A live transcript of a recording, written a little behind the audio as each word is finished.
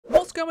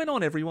going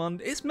on,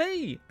 everyone? It's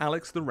me,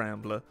 Alex the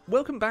Rambler.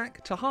 Welcome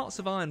back to Hearts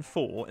of Iron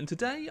 4, and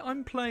today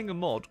I'm playing a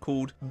mod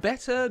called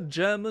Better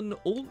German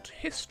Alt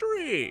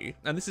History.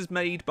 And this is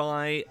made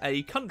by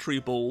a country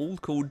ball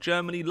called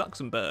Germany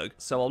Luxembourg,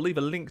 so I'll leave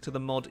a link to the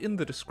mod in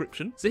the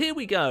description. So here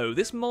we go.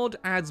 This mod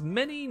adds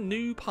many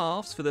new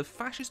paths for the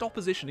fascist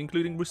opposition,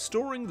 including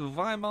restoring the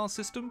Weimar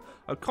system,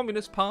 a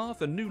communist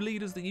path, and new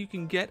leaders that you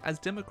can get as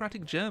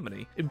democratic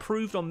Germany.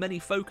 Improved on many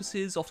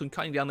focuses, often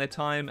cutting down their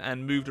time,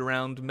 and moved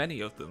around many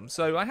of them.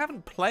 So I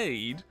haven't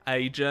played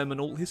a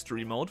German alt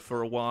history mod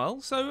for a while,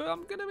 so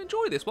I'm going to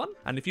enjoy this one.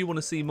 And if you want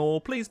to see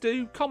more, please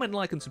do comment,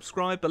 like, and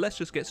subscribe, but let's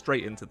just get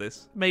straight into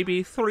this.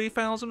 Maybe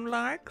 3,000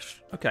 likes?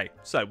 Okay,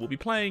 so we'll be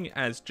playing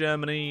as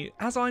Germany.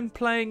 As I'm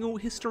playing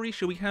alt history,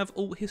 shall we have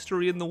alt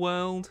history in the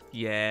world?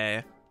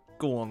 Yeah.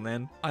 Go on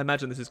then. I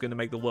imagine this is going to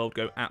make the world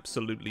go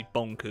absolutely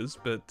bonkers,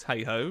 but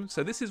hey-ho.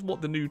 So this is what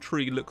the new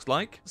tree looks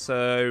like.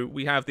 So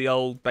we have the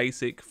old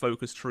basic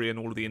focus tree and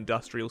all of the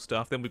industrial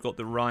stuff. Then we've got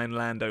the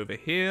Rhineland over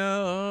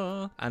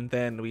here. And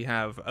then we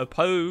have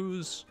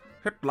oppose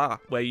Hitler,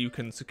 where you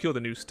can secure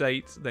the new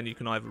state. Then you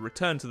can either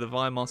return to the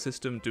Weimar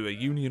system, do a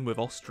union with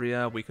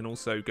Austria. We can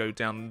also go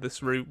down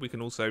this route. We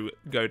can also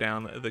go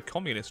down the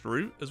communist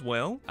route as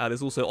well.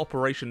 There's also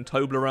Operation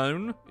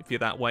Toblerone, if you're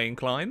that way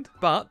inclined.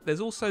 But there's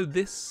also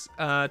this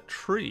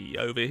tree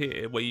over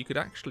here where you could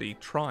actually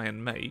try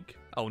and make...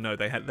 Oh no,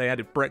 they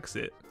added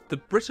Brexit. The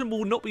Britain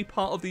will not be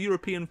part of the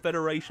European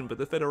Federation, but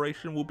the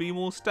Federation will be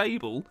more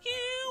stable.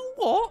 You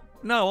what?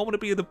 No, I want to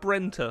be the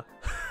Brenta.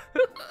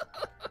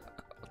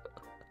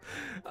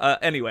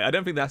 Anyway, I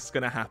don't think that's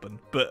going to happen,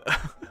 but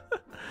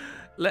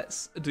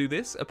let's do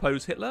this,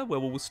 oppose Hitler, where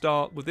we'll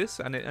start with this,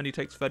 and it only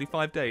takes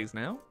 35 days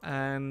now.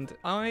 And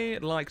I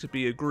like to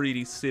be a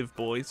greedy civ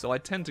boy, so I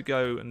tend to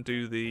go and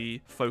do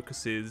the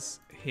focuses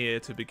here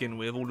to begin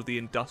with, all of the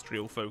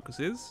industrial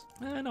focuses.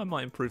 And I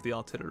might improve the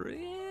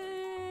artillery.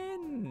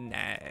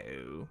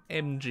 No.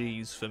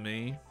 MGs for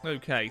me.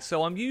 Okay,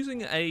 so I'm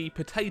using a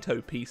potato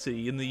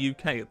PC in the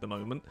UK at the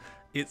moment.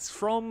 It's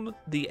from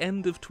the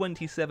end of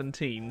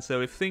 2017, so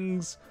if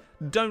things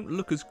don't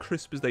look as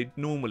crisp as they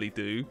normally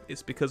do,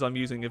 it's because I'm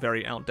using a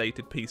very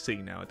outdated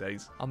PC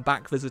nowadays. I'm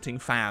back visiting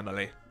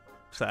family,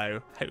 so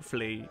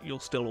hopefully you'll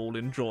still all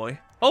enjoy.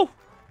 Oh!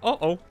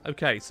 Uh-oh.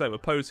 Okay, so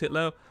oppose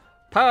Hitler.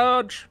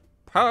 Purge!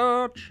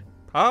 Purge!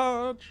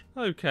 Purge!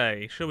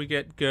 Okay, shall we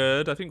get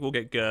Gerd? I think we'll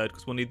get Gerd,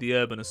 because we'll need the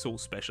urban assault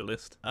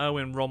specialist.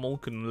 Owen Rommel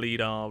can lead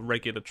our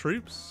regular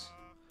troops.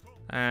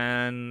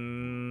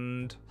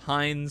 And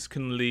Heinz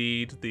can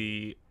lead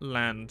the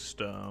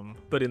Landsturm.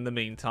 But in the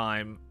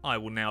meantime, I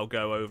will now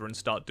go over and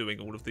start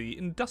doing all of the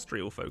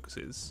industrial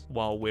focuses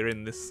while we're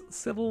in this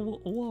civil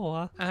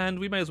war. And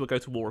we may as well go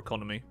to war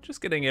economy.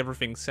 Just getting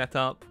everything set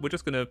up. We're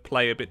just going to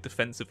play a bit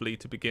defensively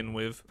to begin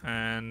with.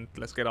 And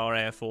let's get our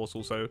air force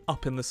also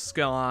up in the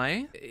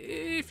sky.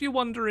 If you're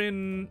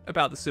wondering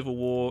about the civil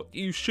war,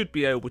 you should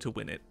be able to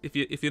win it.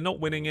 If you're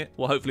not winning it,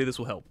 well, hopefully this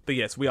will help. But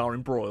yes, we are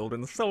embroiled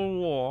in the civil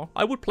war.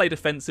 I would play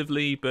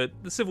defensively, but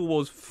the civil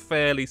war is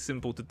fairly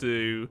simple to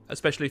do,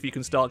 especially if you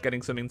can start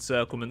getting some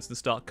encirclements and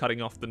start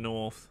cutting off the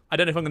north. I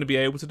don't know if I'm going to be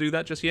able to do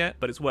that just yet,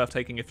 but it's worth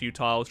taking a few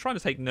tiles, trying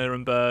to take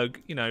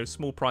Nuremberg, you know,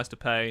 small price to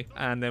pay,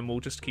 and then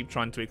we'll just keep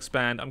trying to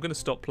expand. I'm going to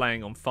stop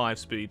playing on 5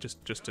 speed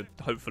just to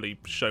hopefully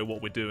show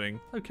what we're doing.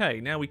 Okay,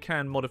 now we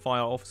can modify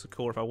our officer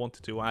corps if I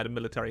wanted to, or add a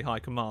military high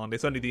command.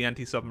 It's only the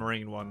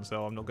anti-submarine one,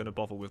 so I'm not going to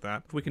bother with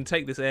that. If we can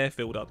take this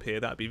airfield up here,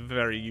 that'd be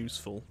very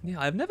useful.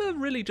 Yeah, I've never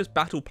really just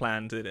battle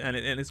planned it, and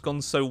it's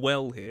gone so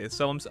well here,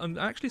 so I'm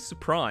actually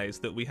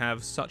surprised that we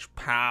have such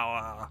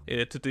power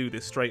to do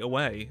this straight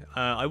away.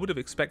 I would have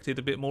expected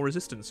a bit more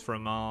resistance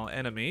from our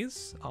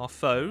enemies, our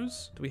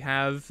foes. Do we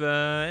have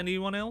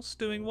anyone else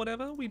doing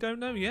whatever? We don't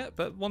know yet,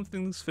 but one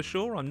thing's for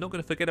sure, I'm not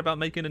going to forget about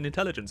making an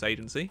intelligence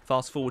agency.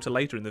 Fast forward to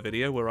later in the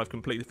video where I've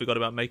completely forgot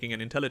about making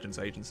an intelligence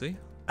agency.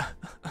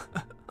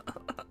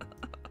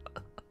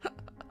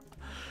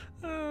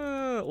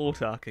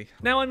 Autarky.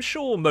 Now, I'm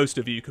sure most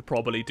of you could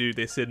probably do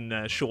this in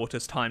a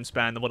shortest time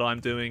span than what I'm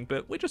doing,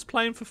 but we're just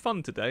playing for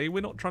fun today.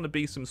 We're not trying to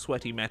be some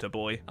sweaty meta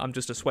boy. I'm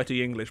just a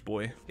sweaty English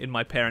boy in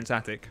my parents'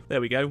 attic. There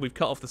we go. We've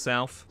cut off the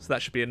south, so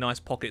that should be a nice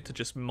pocket to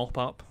just mop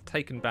up.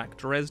 Taken back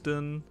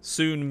Dresden.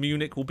 Soon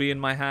Munich will be in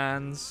my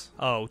hands.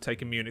 Oh,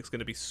 taking Munich's going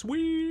to be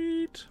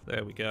sweet.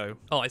 There we go.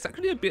 Oh, it's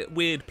actually a bit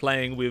weird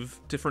playing with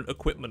different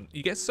equipment.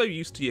 You get so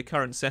used to your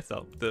current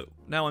setup that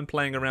now I'm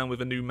playing around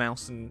with a new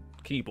mouse and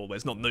keyboard. Well,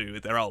 it's not new,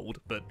 they're old.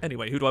 But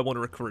anyway, who do I want to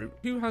recruit?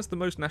 Who has the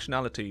most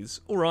nationalities?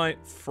 All right,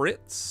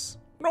 Fritz.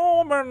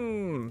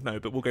 Norman!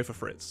 No, but we'll go for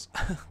Fritz.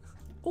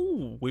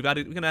 Oh, we're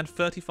going to add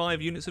 35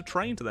 units of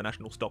train to the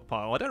national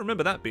stockpile. I don't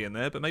remember that being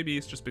there, but maybe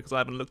it's just because I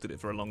haven't looked at it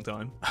for a long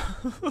time.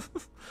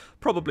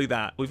 Probably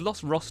that. We've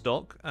lost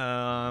Rostock,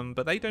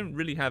 but they don't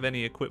really have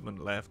any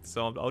equipment left,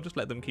 so I'll just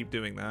let them keep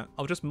doing that.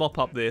 I'll just mop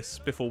up this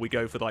before we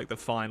go for like the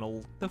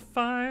final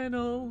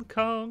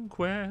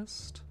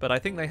conquest. But I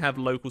think they have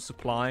local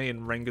supply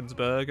in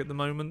Regensburg at the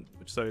moment,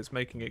 so it's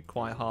making it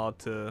quite hard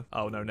to...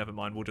 Oh no, never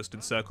mind. We'll just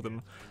encircle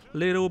them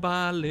little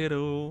by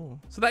little.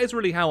 So that is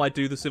really how I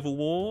do the Civil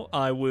War.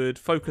 I I would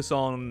focus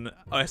on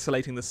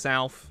isolating the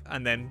south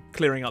and then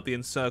clearing up the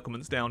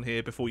encirclements down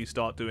here before you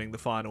start doing the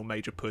final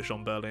major push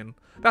on Berlin.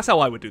 That's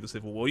how I would do the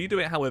Civil War. You do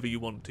it however you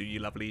want to, you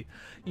lovely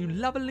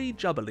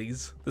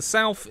jubbalies. The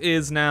south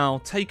is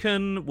now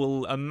taken.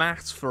 We'll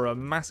amass for a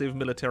massive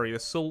military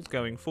assault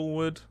going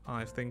forward.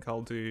 I think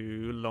I'll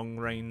do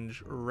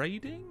long-range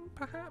raiding,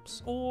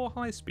 perhaps, or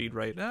high-speed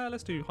raid.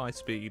 Let's do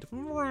high-speed.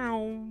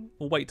 We'll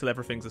wait till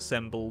everything's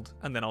assembled,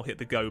 and then I'll hit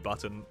the go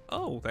button.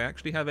 Oh, they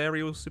actually have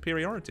aerial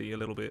superiority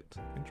a little bit.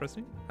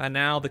 Interesting. And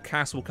now the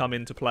Cass will come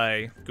into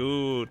play.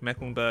 Good.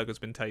 Mecklenburg has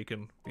been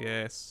taken.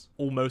 Yes.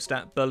 Almost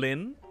at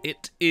Berlin.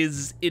 It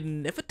is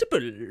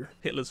inevitable.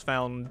 Hitler's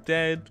found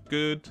dead.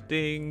 Good.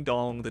 Ding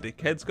dong. The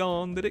dickhead's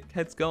gone. The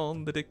dickhead's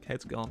gone. The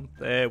dickhead's gone.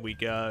 There we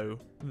go.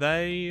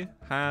 They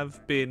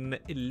have been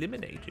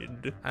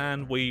eliminated,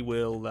 and we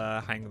will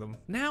hang them.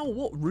 Now,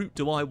 what route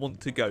do I want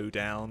to go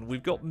down?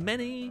 We've got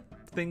many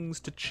things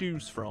to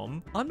choose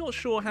from. I'm not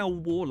sure how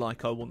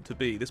warlike I want to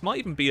be. This might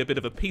even be a bit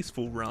of a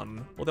peaceful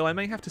run, although I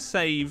may have to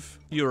save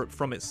Europe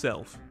from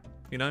itself.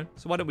 You know?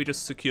 So why don't we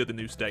just secure the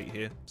new state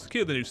here?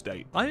 Secure the new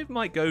state. I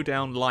might go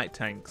down light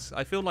tanks.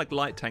 I feel like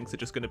light tanks are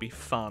just going to be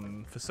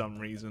fun for some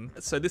reason.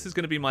 So this is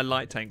going to be my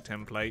light tank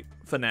template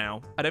for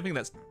now. I don't think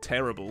that's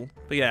terrible.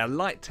 But yeah,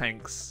 light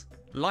tanks.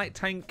 Light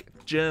tank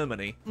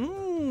Germany.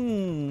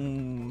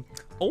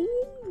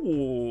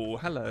 Oh,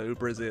 hello,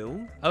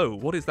 Brazil. Oh,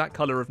 what is that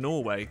colour of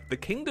Norway? The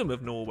Kingdom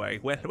of Norway.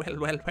 Well.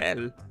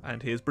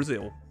 And here's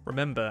Brazil.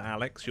 Remember,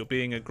 Alex, you're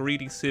being a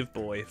greedy civ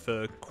boy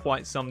for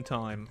quite some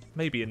time.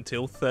 Maybe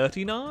until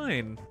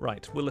 39.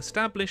 Right, we'll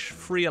establish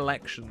free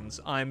elections.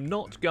 I'm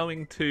not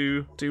going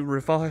to do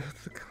revive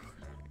the...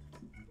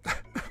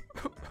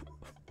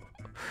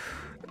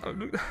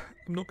 I'm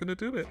not going to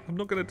do it. I'm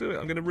not going to do it.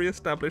 I'm going to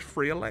re-establish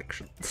free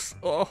elections.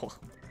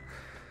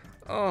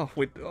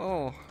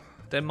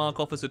 Denmark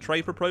offers a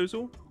trade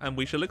proposal, and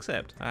we shall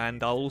accept.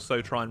 And I'll also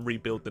try and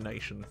rebuild the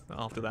nation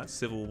after that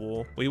civil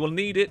war. We will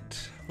need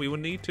it. We will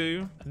need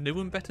to. A new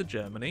and better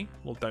Germany.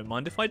 Well, don't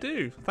mind if I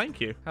do. Thank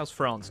you. How's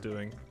France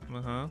doing?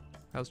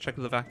 How's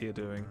Czechoslovakia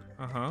doing?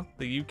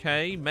 The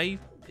UK may,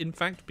 in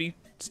fact, be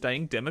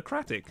staying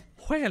democratic.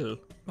 Well,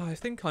 I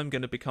think I'm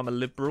going to become a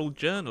liberal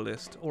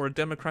journalist or a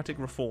democratic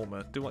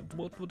reformer.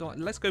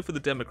 Let's go for the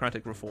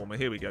democratic reformer.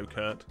 Here we go,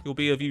 Kurt. You'll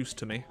be of use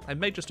to me. I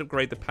may just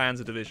upgrade the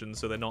Panzer division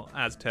so they're not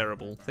as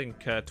terrible. I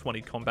think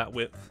 20 combat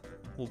width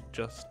will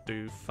just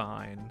do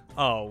fine.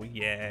 Oh,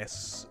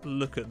 yes.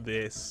 Look at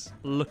this.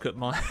 Look at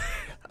my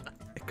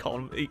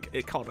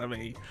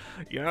economy.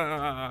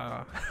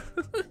 Yeah.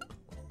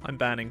 I'm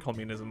banning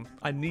communism.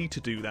 I need to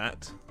do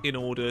that in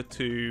order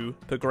to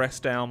progress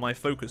down my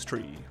focus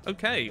tree.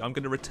 Okay, I'm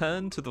going to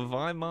return to the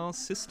Weimar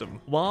system.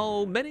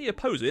 While many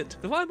oppose it,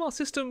 the Weimar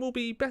system will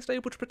be best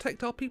able to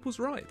protect our people's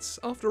rights.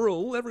 After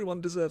all, everyone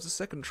deserves a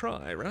second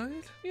try,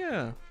 right?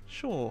 Yeah,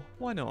 sure,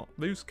 why not?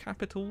 Moves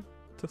capital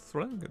to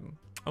Throgen.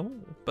 Oh,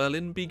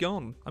 Berlin be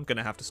gone. I'm going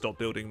to have to stop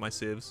building my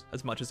civs.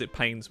 As much as it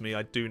pains me,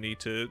 I do need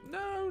to...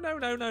 No.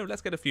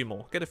 Let's get a few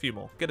more. Get a few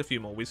more.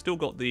 We've still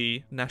got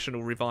the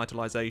national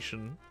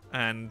revitalization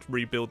and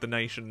rebuild the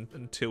nation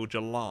until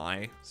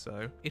July.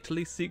 So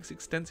Italy seeks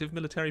extensive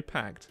military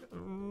pact.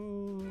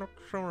 Not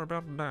sure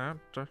about that.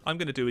 I'm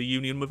going to do a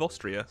union with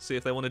Austria. See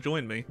if they want to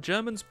join me.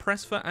 Germans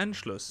press for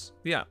Anschluss.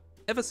 Yeah.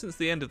 Ever since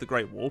the end of the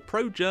Great War,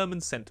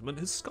 pro-German sentiment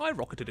has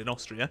skyrocketed in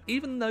Austria.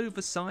 Even though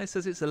Versailles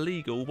says it's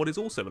illegal, what is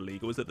also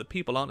illegal is that the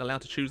people aren't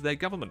allowed to choose their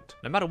government.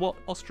 No matter what,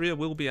 Austria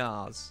will be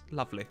ours.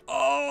 Lovely.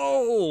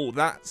 Oh,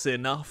 that's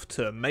enough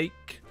to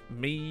make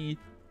me...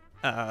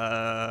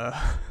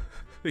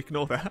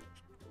 ignore that.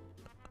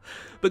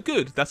 But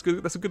good, that's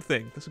good. That's a good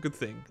thing. That's a good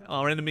thing.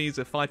 Our enemies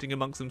are fighting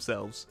amongst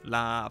themselves.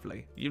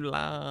 Lovely. You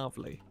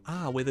lovely.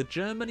 We're the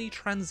Germany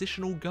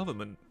transitional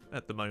government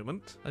at the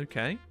moment.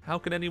 Okay. How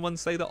can anyone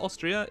say that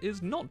Austria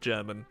is not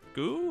German?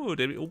 Good.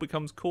 It all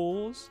becomes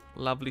cause.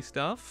 Lovely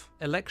stuff.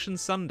 Election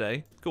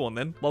Sunday. Go on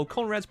then. While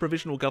Conrad's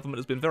provisional government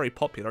has been very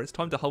popular, it's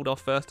time to hold our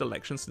first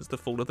election since the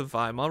fall of the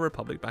Weimar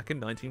Republic back in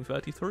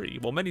 1933.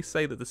 While many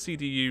say that the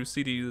CDU is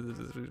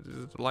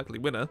the likely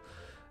winner,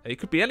 it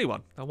could be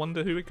anyone. I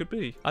wonder who it could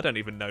be. I don't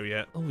even know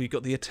yet. Oh, you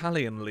got the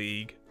Italian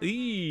League.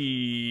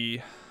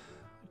 Eee.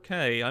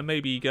 Okay, I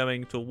may be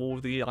going to war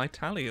with the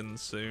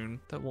Italians soon.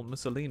 Don't want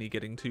Mussolini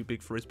getting too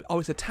big for his... Oh,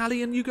 it's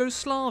Italian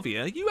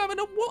Yugoslavia? You haven't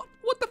a...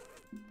 What the...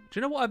 Do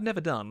you know what I've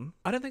never done?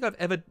 I don't think I've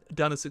ever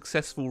done a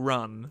successful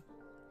run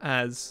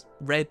as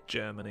Red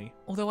Germany.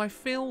 Although I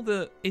feel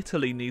that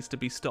Italy needs to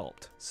be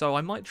stopped. So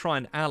I might try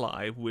and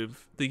ally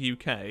with the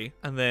UK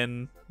and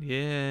then...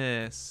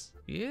 Yes.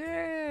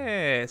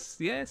 Maybe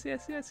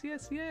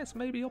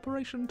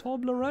Operation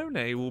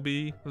Toblerone will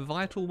be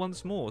vital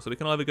once more. So we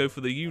can either go for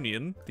the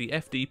Union, the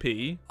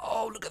FDP.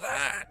 Oh, look at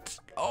that.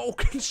 Oh,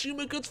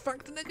 consumer goods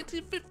factor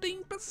negative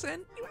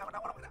 15%.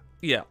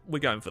 Yeah, we're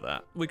going for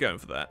that.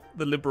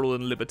 The Liberal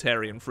and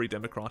Libertarian Free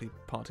Democratic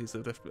parties.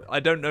 I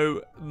don't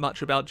know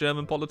much about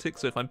German politics,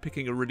 so if I'm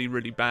picking a really,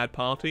 really bad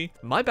party,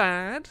 my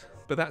bad.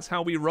 But that's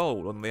how we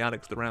roll on the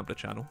Alex the Rambler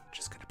channel.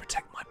 Just going to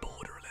protect my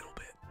border a little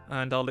bit.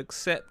 And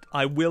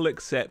I will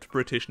accept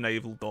British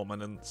naval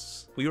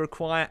dominance. We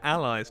require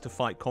allies to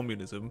fight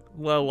communism.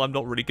 Well, I'm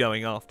not really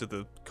going after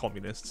the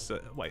communists.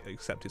 Wait,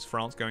 except is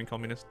France going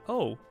communist?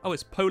 Oh,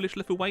 it's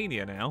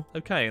Polish-Lithuania now.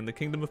 Okay, and the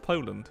Kingdom of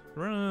Poland.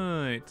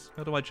 Right.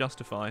 How do I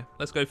justify?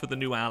 Let's go for the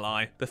new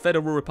ally. The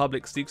Federal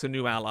Republic seeks a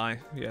new ally.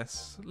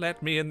 Yes.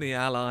 Let me in the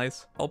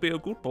allies. I'll be a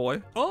good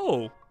boy.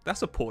 Oh,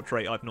 that's a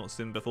portrait I've not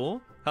seen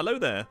before. Hello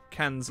there,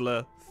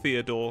 Chancellor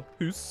Theodore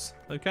Heuss.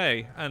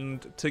 Okay,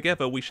 and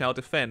together we shall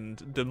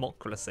defend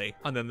democracy.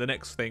 And then the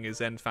next thing is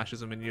end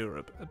fascism in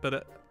Europe.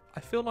 But I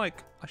feel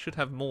like I should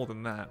have more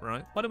than that,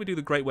 right? Why don't we do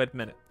the Great Red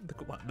Menace? The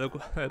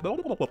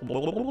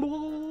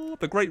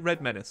Great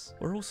Red Menace.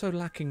 We're also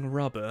lacking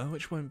rubber,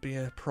 which won't be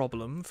a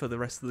problem for the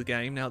rest of the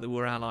game now that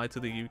we're allied to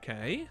the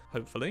UK,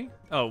 hopefully.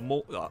 Oh,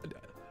 more...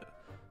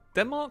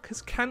 Denmark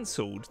has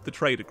cancelled the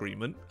trade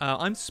agreement.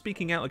 I'm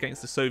speaking out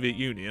against the Soviet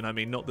Union. I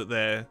mean, not that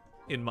they're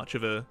in much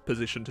of a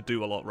position to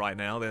do a lot right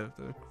now. They're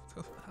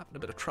having a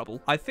bit of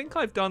trouble. I think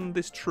I've done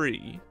this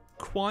tree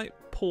quite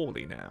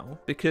poorly now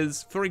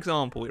because, for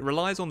example, it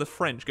relies on the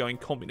French going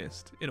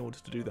communist in order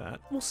to do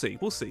that. We'll see.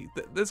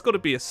 There's got to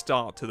be a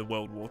start to the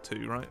World War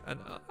II, right? And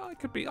I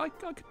could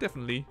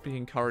definitely be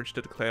encouraged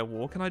to declare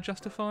war. Can I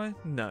justify?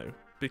 No.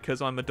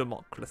 Because I'm a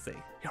democracy.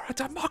 You're a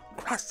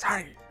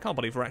democracy! Can't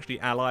believe we're actually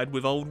allied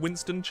with old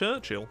Winston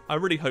Churchill. I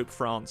really hope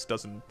France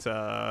doesn't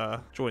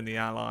join the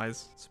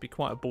Allies. This would be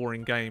quite a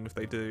boring game if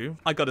they do.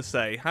 I gotta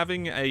say,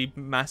 having a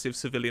massive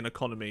civilian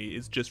economy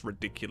is just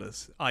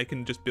ridiculous. I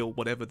can just build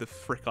whatever the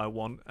frick I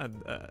want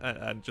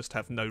and just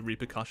have no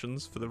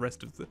repercussions for the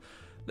rest of the...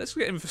 Let's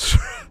get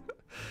infrastructure.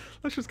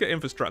 Let's just get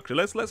infrastructure.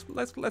 Let's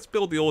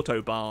build the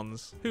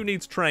autobahns. Who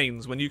needs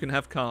trains when you can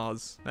have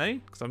cars, eh?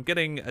 Because I'm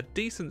getting a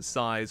decent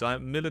size.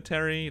 I'm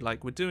military,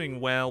 like we're doing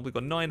well. We've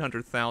got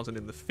 900,000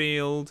 in the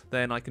field.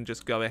 Then I can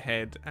just go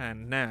ahead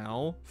and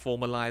now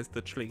formalize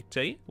the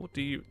treaty. What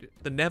do you...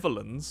 The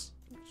Netherlands?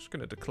 Just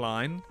going to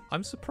decline.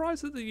 I'm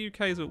surprised that the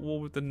UK is at war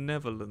with the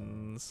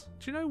Netherlands.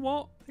 Do you know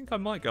what? I think I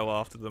might go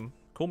after them.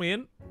 Call me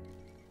in.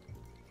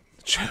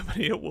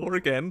 Germany at war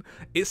again.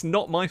 It's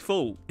not my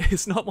fault.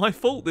 It's not my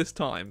fault this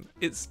time.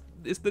 It's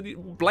the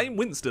blame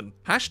Winston.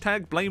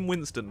 Hashtag blame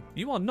Winston.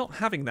 You are not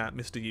having that,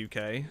 Mr.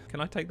 UK.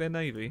 Can I take their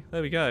navy?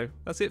 There we go.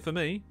 That's it for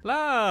me.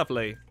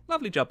 Lovely.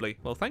 Lovely jubbly.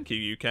 Well, thank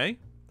you, UK.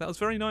 That was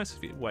very nice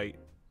of you. Wait.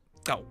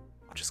 Oh.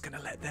 I'm just going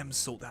to let them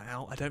sort that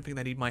out. I don't think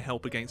they need my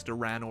help against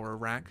Iran or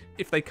Iraq.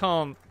 If they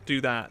can't do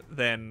that,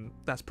 then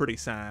that's pretty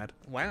sad.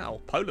 Wow,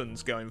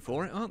 Poland's going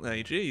for it, aren't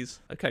they?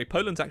 Jeez. Okay,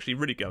 Poland's actually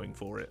really going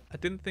for it. I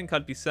didn't think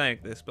I'd be saying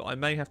this, but I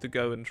may have to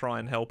go and try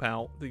and help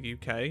out the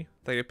UK.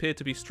 They appear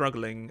to be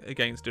struggling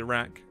against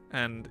Iraq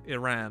and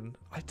Iran.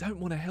 I don't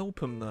want to help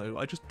them though.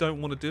 I just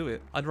don't want to do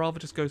it. I'd rather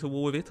just go to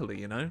war with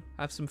Italy, you know?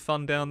 Have some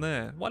fun down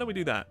there. Why don't we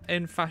do that?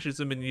 End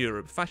fascism in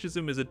Europe.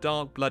 Fascism is a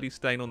dark, bloody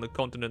stain on the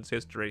continent's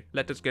history.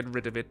 Let us get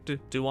rid of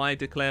it. Do I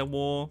declare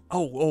war?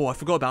 Oh, I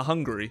forgot about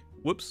Hungary.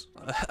 Whoops.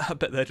 I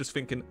bet they're just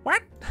thinking,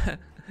 what?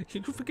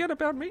 You forget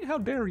about me? How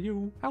dare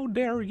you? How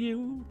dare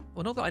you?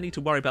 Well, not that I need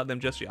to worry about them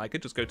just yet. I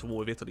could just go to war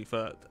with Italy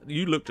first.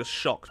 You look just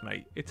shocked,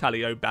 mate.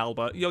 Italio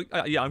Balba.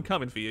 Yeah, I'm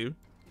coming for you.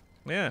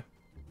 Yeah.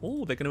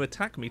 Oh, they're going to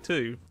attack me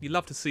too. You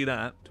love to see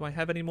that. Do I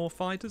have any more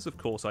fighters? Of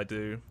course I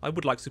do. I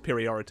would like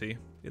superiority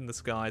in the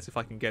skies if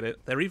I can get it.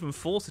 They're even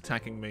force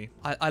attacking me.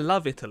 I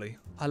love Italy.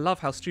 I love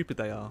how stupid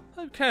they are.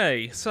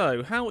 Okay,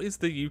 so how is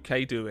the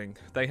UK doing?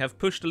 They have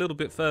pushed a little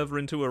bit further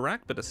into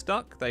Iraq, but are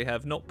stuck. They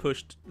have not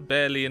pushed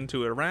barely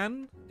into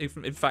Iran.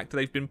 In fact,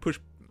 they've been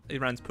pushed...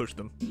 Iran's pushed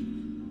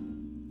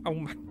them. Oh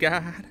my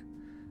god.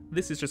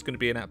 This is just going to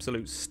be an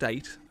absolute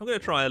state. I'm going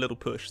to try a little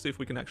push, see if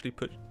we can actually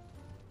push...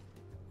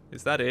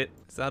 Is that it?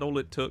 Is that all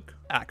it took?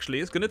 Actually,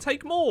 it's going to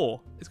take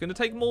more. It's going to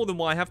take more than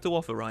what I have to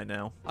offer right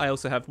now. I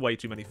also have way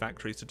too many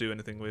factories to do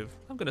anything with.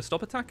 I'm going to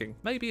stop attacking.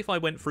 Maybe if I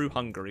went through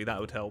Hungary, that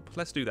would help.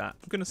 Let's do that.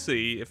 I'm going to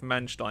see if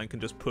Manstein can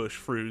just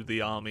push through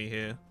the army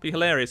here. Be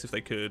hilarious if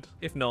they could.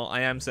 If not, I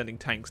am sending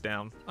tanks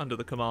down under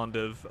the command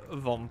of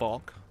Von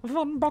Bock.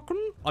 Von Bocken?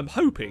 I'm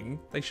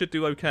hoping they should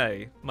do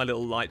okay, my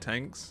little light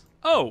tanks.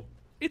 Oh,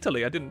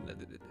 Italy. I didn't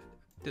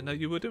know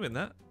you were doing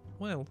that.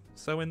 Well,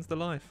 so ends the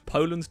life.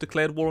 Poland's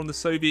declared war on the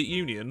Soviet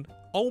Union.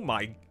 Oh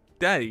my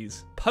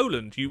days.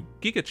 Poland, you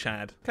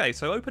giga-chad. Okay,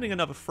 so opening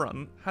another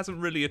front hasn't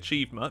really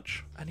achieved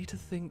much. I need to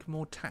think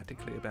more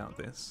tactically about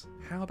this.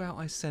 How about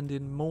I send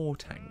in more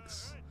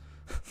tanks?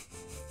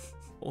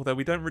 Although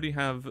we don't really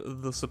have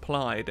the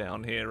supply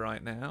down here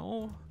right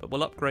now. But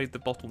we'll upgrade the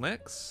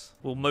bottlenecks.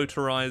 We'll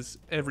motorize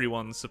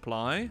everyone's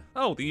supply.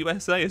 Oh, the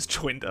USA has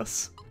joined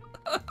us.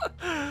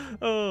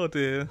 Oh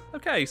dear.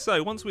 Okay,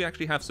 so once we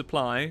actually have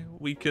supply,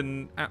 we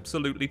can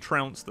absolutely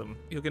trounce them.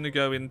 You're going to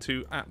go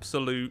into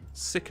absolute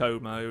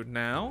sicko mode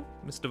now,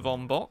 Mr.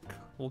 Von Bock.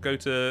 We'll go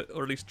to,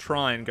 or at least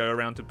try and go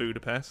around to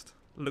Budapest.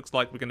 Looks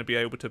like we're going to be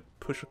able to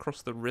push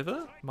across the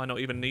river. Might not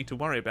even need to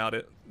worry about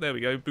it. There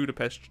we go,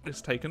 Budapest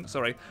is taken.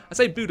 Sorry, I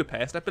say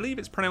Budapest. I believe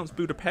it's pronounced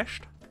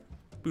Budapest.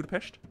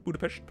 Budapest.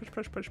 Budapest.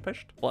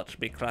 Watch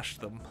me crush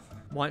them.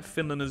 White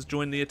Finland has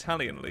joined the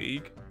Italian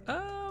League.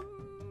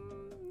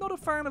 Not a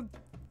fan of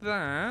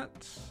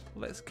that.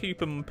 Let's keep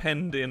them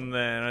penned in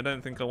there. I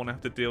don't think I want to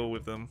have to deal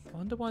with them. I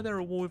wonder why they're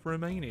at war with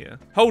Romania.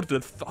 Hold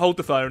the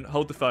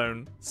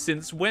phone.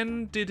 Since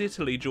when did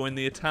Italy join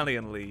the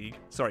Italian League?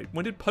 Sorry,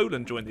 when did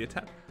Poland join the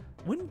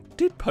When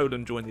did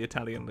Poland join the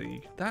Italian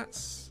League?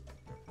 That's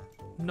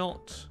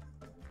not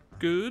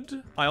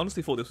good. I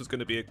honestly thought this was going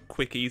to be a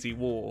quick, easy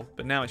war,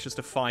 but now it's just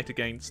a fight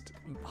against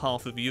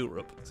half of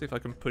Europe. See if I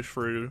can push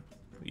through.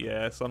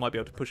 Yeah, so I might be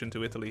able to push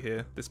into Italy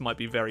here. This might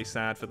be very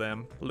sad for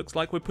them. Looks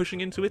like we're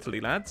pushing into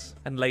Italy, lads.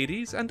 And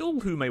ladies, and all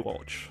who may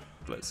watch.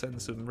 Let's send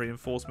some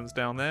reinforcements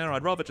down there.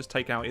 I'd rather just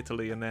take out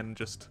Italy and then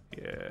just...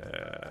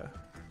 Yeah.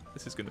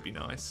 This is going to be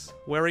nice.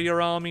 Where are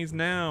your armies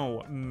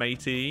now,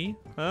 matey?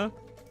 Huh?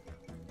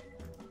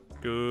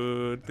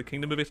 Good. The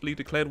Kingdom of Italy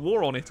declared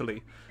war on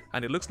Italy.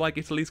 And it looks like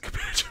Italy's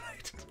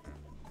capitulated.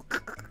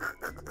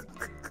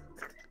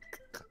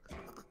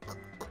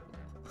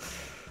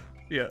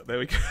 Yeah, there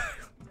we go.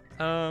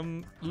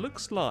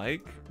 Looks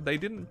like they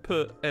didn't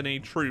put any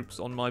troops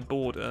on my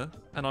border,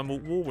 and I'm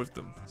at war with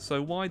them.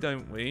 So why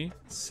don't we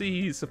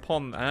seize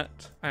upon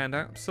that and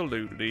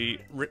absolutely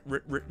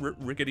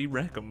rickety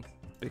wreck them?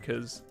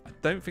 Because I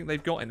don't think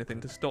they've got anything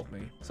to stop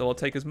me. So I'll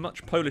take as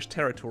much Polish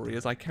territory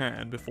as I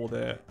can before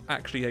they're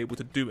actually able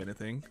to do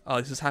anything. Oh,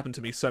 this has happened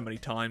to me so many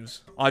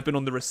times. I've been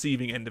on the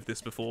receiving end of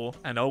this before,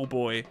 and oh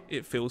boy,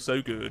 it feels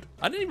so good.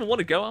 I didn't even want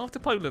to go after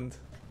Poland.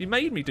 You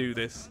made me do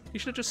this. You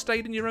should have just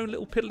stayed in your own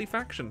little piddly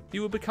faction.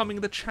 You were becoming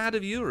the Chad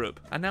of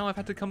Europe, and now I've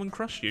had to come and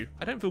crush you.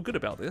 I don't feel good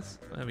about this.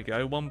 There we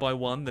go, 1 by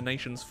 1, the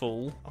nation's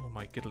full. Oh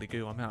my giddly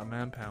goo, I'm out of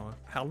manpower.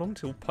 How long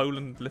till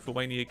Poland,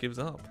 Lithuania gives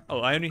up? Oh,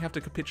 I only have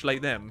to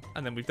capitulate them,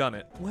 and then we've done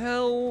it.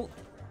 Well,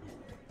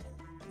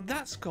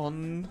 that's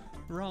gone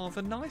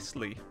rather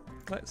nicely.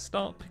 Let's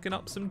start picking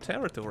up some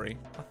territory.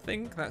 I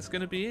think that's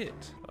going to be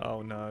it.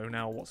 Oh no,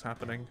 now what's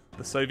happening?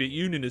 The Soviet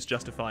Union is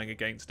justifying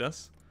against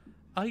us.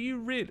 Are you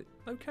really?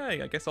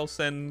 Okay, I guess I'll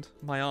send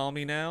my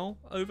army now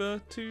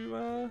over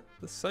to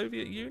the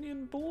Soviet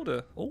Union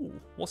border. Oh,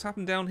 what's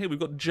happened down here? We've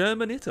got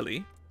German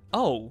Italy.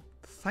 Oh,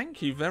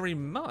 thank you very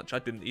much. I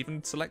didn't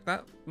even select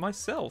that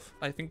myself.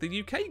 I think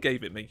the UK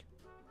gave it me.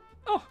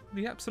 Oh,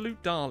 the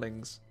absolute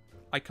darlings.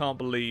 I can't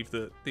believe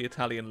that the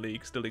Italian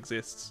League still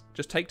exists.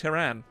 Just take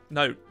Tehran.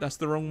 No, that's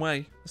the wrong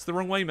way. That's the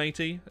wrong way,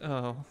 matey.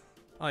 Oh.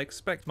 I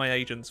expect my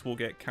agents will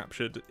get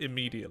captured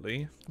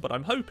immediately, but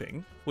I'm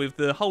hoping with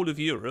the whole of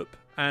Europe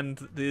and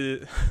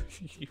the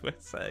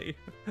USA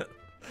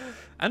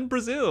and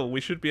Brazil, we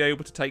should be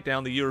able to take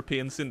down the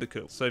European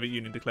syndicate. Soviet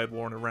Union declared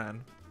war on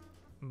Iran.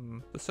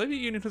 The Soviet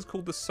Union has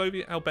called the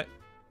Soviet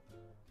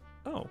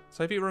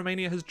Soviet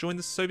Romania has joined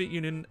the Soviet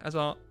Union as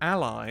our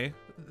ally.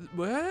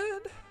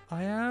 What?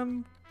 I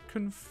am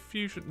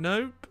confused.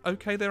 Nope.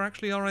 Okay, they're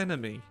actually our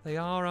enemy. They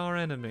are our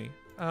enemy.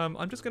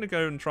 I'm just going to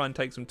go and try and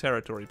take some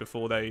territory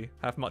before they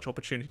have much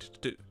opportunity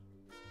to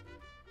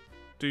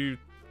do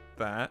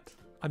that.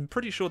 I'm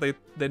pretty sure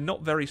they're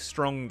not very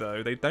strong,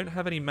 though. They don't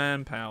have any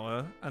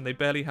manpower, and they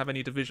barely have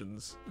any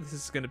divisions. This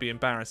is going to be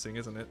embarrassing,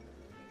 isn't it?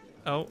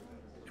 Oh,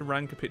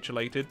 Iran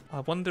capitulated. I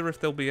wonder if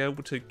they'll be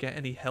able to get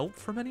any help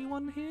from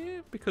anyone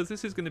here? Because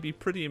this is going to be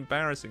pretty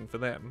embarrassing for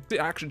them.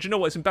 Actually, do you know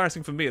what? It's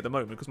embarrassing for me at the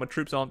moment, because my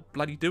troops aren't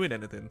bloody doing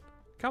anything.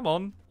 Come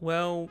on.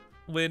 Well...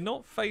 we're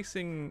not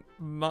facing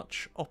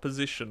much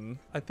opposition.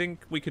 I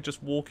think we could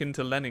just walk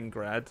into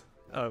Leningrad.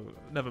 Oh,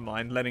 never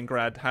mind.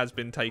 Leningrad has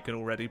been taken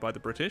already by the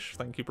British.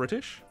 Thank you,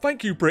 British.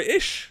 Thank you,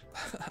 British!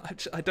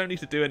 I don't need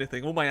to do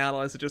anything. All my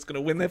allies are just going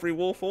to win every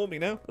war for me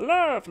now.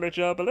 Lovely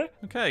jubbly.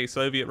 Okay,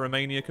 Soviet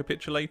Romania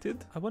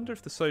capitulated. I wonder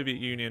if the Soviet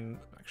Union...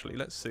 Actually,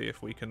 let's see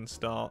if we can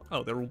start...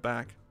 Oh, they're all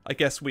back. I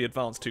guess we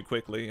advanced too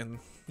quickly and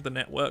the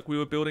network we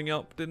were building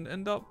up didn't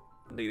end up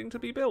needing to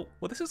be built.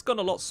 Well, this has gone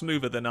a lot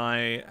smoother than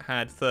I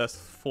had first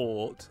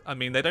thought. I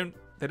mean, they don't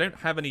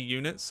have any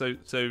units,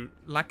 so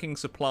lacking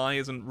supply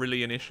isn't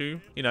really an issue.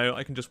 You know,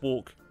 I can just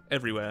walk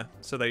everywhere.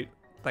 So they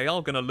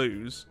are going to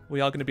lose. We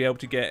are going to be able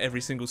to get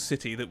every single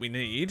city that we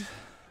need,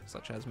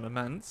 such as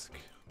Murmansk.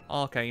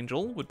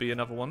 Archangel would be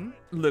another one.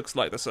 Looks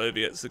like the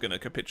Soviets are going to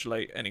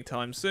capitulate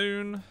anytime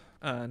soon,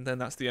 and then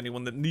that's the only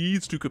one that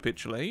needs to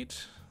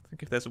capitulate. I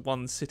think if there's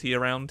one city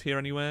around here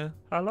anywhere.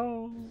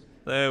 Hello.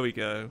 There we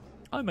go.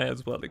 I may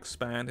as well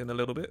expand in a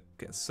little bit,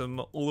 get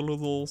some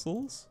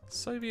all-of-the-alls.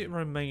 Soviet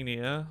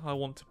Romania, I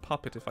want to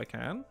puppet if I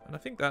can, and I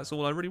think that's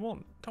all I really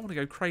want. Don't want to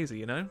go crazy,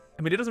 you know?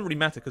 I mean, it doesn't really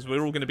matter because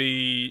we're all going to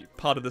be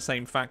part of the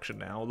same faction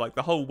now. Like,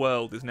 the whole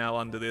world is now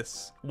under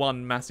this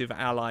one massive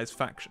allies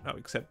faction. Oh,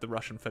 except the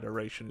Russian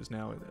Federation is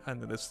now,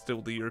 and there's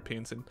still the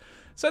Europeans in.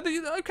 So,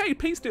 okay,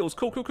 peace deals.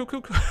 Cool.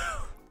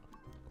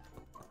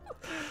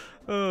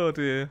 Oh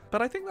dear.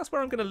 But I think that's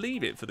where I'm going to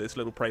leave it for this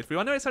little playthrough.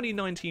 I know it's only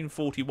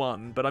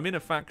 1941, but I'm in a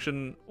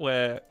faction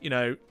where, you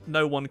know,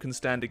 no one can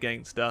stand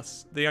against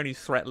us. The only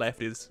threat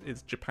left is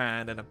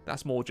Japan, and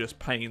that's more just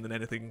pain than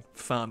anything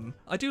fun.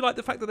 I do like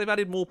the fact that they've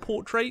added more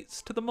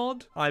portraits to the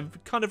mod. I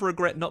kind of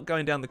regret not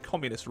going down the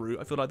communist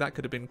route. I feel like that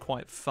could have been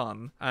quite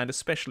fun, and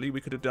especially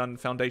we could have done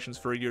Foundations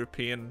for a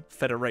European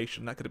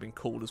Federation. That could have been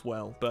cool as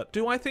well. But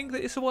do I think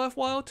that it's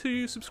worthwhile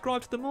to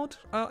subscribe to the mod?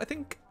 I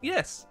think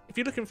yes. If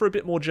you're looking for a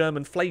bit more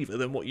German flavour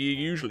than what you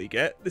usually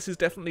get, this is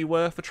definitely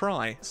worth a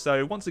try.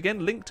 So once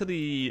again, link to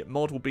the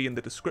mod will be in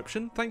the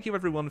description. Thank you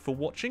everyone for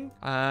watching,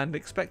 and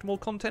expect more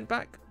content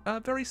back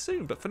very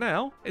soon. But for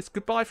now, it's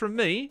goodbye from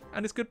me,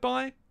 and it's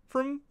goodbye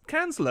from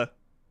Kanzler.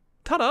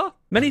 Ta-da!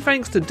 Many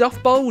thanks to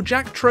Duff Bowl,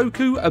 Jack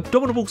Troku,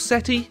 Abominable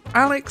Seti,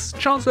 Alex,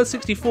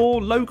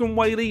 Chancellor64, Logan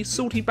Whaley,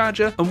 Salty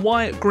Badger, and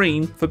Wyatt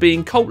Green for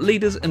being cult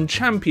leaders and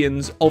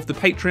champions of the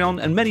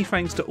Patreon, and many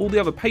thanks to all the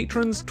other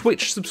patrons,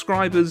 Twitch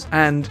subscribers,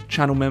 and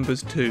channel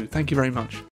members too. Thank you very much.